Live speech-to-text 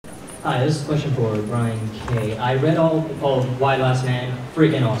Hi, this is a question for Brian K. I read all of Why Last Man,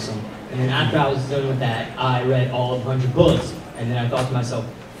 freaking awesome. And then after I was done with that, I read all of 100 Bullets. And then I thought to myself,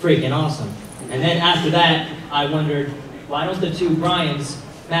 freaking awesome. And then after that, I wondered, why don't the two Brians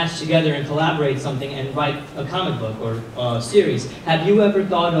match together and collaborate something and write a comic book or a series? Have you ever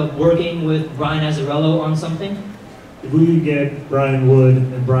thought of working with Brian Azzarello on something? If we could get Brian Wood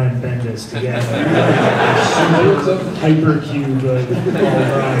and Brian Bendis together, hypercube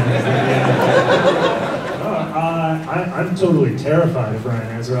all Brian. I'm totally terrified of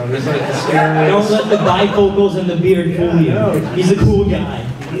Brian Azzarello. He's like the scariest. Don't let the bifocals and the beard fool you. No, he's a cool guy.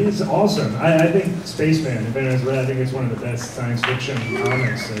 He's awesome. I think Spaceman, if anyone's read, I think it's one of the best science fiction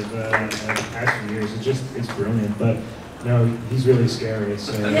comics of the past few years. It's brilliant, but no, he's really scary,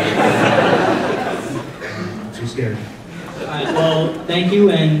 so I'm too scared. Alright, well, thank you,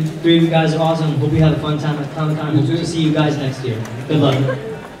 and three of you guys are awesome. Hope you have a fun time at Comic-Con. Hope to see you guys next year. Good luck.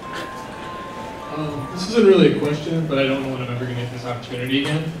 This isn't really a question, but I don't know when I'm ever going to get this opportunity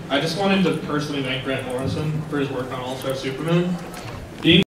again. I just wanted to personally thank Grant Morrison for his work on All-Star Superman.